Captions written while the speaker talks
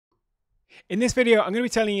In this video, I'm going to be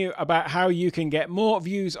telling you about how you can get more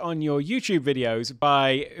views on your YouTube videos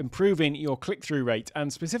by improving your click-through rate,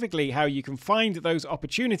 and specifically how you can find those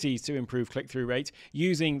opportunities to improve click-through rate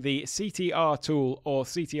using the CTR tool, or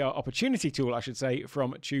CTR opportunity tool, I should say,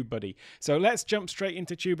 from Tubebuddy. So let's jump straight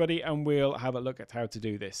into Tubebuddy and we'll have a look at how to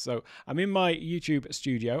do this. So I'm in my YouTube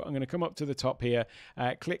studio. I'm going to come up to the top here,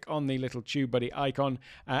 click on the little Tubebuddy icon,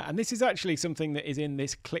 and this is actually something that is in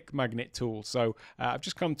this click magnet tool. So I've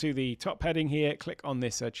just come to the top heading here, click on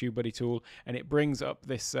this Tubebuddy tool, and it brings up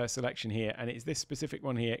this selection here, and it's this specific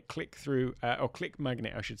one here, click through or click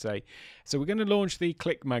magnet, I should say. So we're going to launch the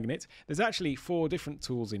click magnet. There's actually 4 different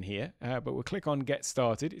tools in here, but we'll click on get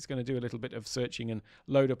started. It's going to do a little bit of searching and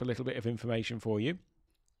load up a little bit of information for you.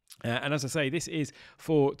 And as I say, this is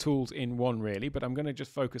 4 tools in one really, but I'm going to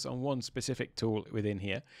just focus on one specific tool within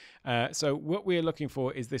here. So what we're looking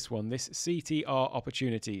for is this one, this CTR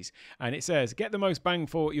opportunities. And it says, get the most bang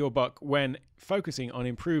for your buck when focusing on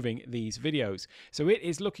improving these videos. So it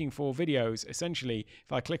is looking for videos, essentially,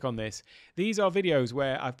 if I click on this, these are videos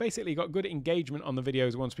where I've basically got good engagement on the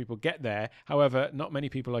videos once people get there. However, not many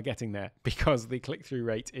people are getting there because the click-through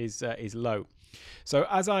rate is low. So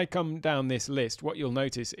as I come down this list, what you'll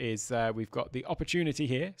notice is we've got the opportunity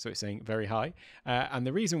here, so it's saying very high, and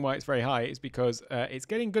the reason why it's very high is because it's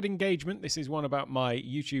getting good engagement. This is one about my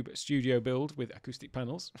YouTube studio build with acoustic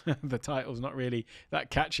panels. The title's not really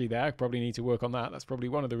that catchy there. I probably need to work on that. That's probably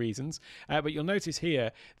one of the reasons. But you'll notice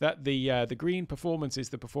here that the green performance is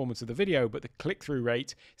the performance of the video, but the click-through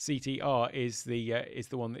rate, CTR, is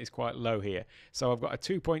the one that is quite low here. So I've got a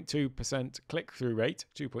 2.2% click-through rate,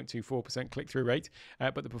 2.24% click-through rate,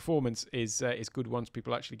 but the performance is good once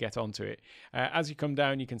people actually get onto it. As you come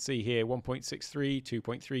down, you can see here 1.63,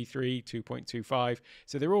 2.33, 2.25.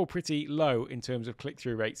 So they're all pretty low in terms of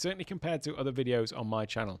click-through rate, certainly compared to other videos on my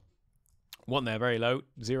channel. One there, very low,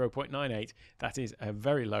 0.98. That is a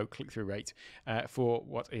very low click-through rate for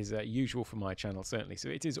what is usual for my channel, certainly. So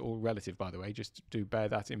it is all relative, by the way, just to bear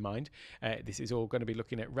that in mind. This is all going to be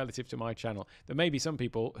looking at relative to my channel. There may be some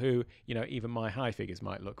people who, you know, even my high figures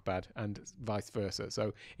might look bad and vice versa.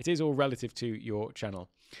 So it is all relative to your channel.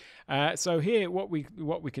 So here, what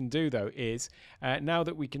we can do though is now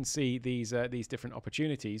that we can see these different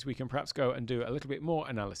opportunities, we can perhaps go and do a little bit more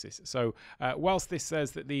analysis. So whilst this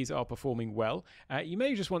says that these are performing well, you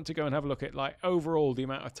may just want to go and have a look at, like, overall the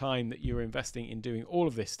amount of time that you're investing in doing all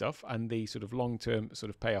of this stuff and the sort of long-term sort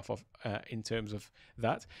of payoff of in terms of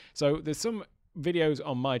that. So there's some videos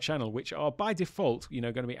on my channel which are by default, you know,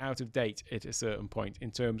 going to be out of date at a certain point in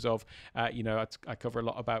terms of, you know, I cover a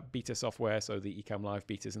lot about beta software, so the Ecamm Live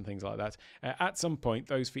betas and things like that. At some point,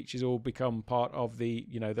 those features all become part of the,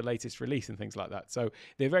 you know, the latest release and things like that. So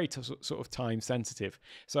they're very sort of time sensitive.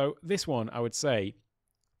 So this one, I would say,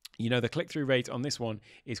 you know, the click-through rate on this one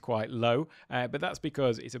is quite low, but that's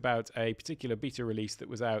because it's about a particular beta release that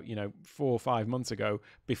was out, you know, 4 or 5 months ago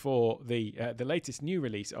before the latest new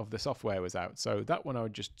release of the software was out. So that one I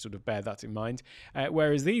would just sort of bear that in mind.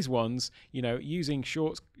 Whereas these ones, you know, using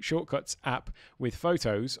Shortcuts app with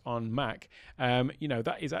photos on Mac, you know,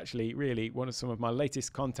 that is actually really one of some of my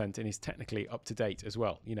latest content and is technically up to date as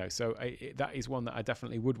well. You know, so that is one that I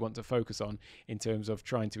definitely would want to focus on in terms of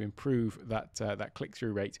trying to improve that that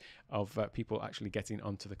click-through rate of people actually getting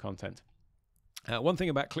onto the content. One thing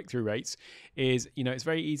about click-through rates is, you know, it's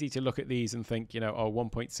very easy to look at these and think, you know, oh,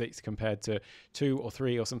 1.6 compared to 2 or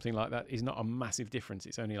 3 or something like that is not a massive difference.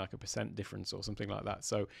 It's only like a % difference or something like that.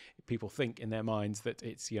 So people think in their minds that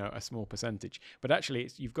it's, you know, a small percentage. But actually,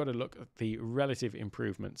 you've got to look at the relative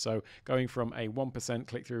improvement. So going from a 1%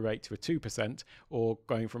 click-through rate to a 2%, or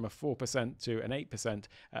going from a 4% to an 8%,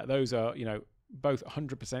 those are, you know, both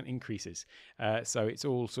 100% increases. So it's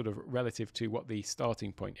all sort of relative to what the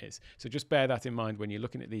starting point is. So just bear that in mind when you're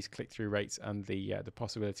looking at these click-through rates and the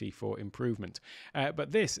possibility for improvement. But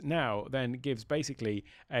this now then gives basically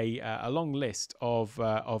a long list of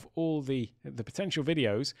all the potential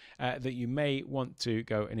videos that you may want to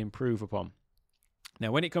go and improve upon.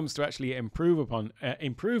 Now, when it comes to actually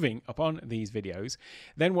improving upon these videos,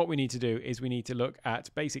 then what we need to do is we need to look at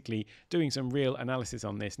basically doing some real analysis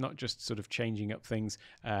on this, not just sort of changing up things,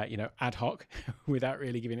 you know, ad hoc without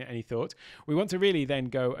really giving it any thought. We want to really then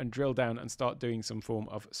go and drill down and start doing some form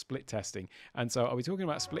of split testing. And so I'll be talking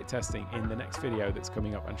about split testing in the next video that's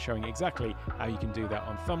coming up and showing exactly how you can do that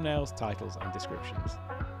on thumbnails, titles, and descriptions.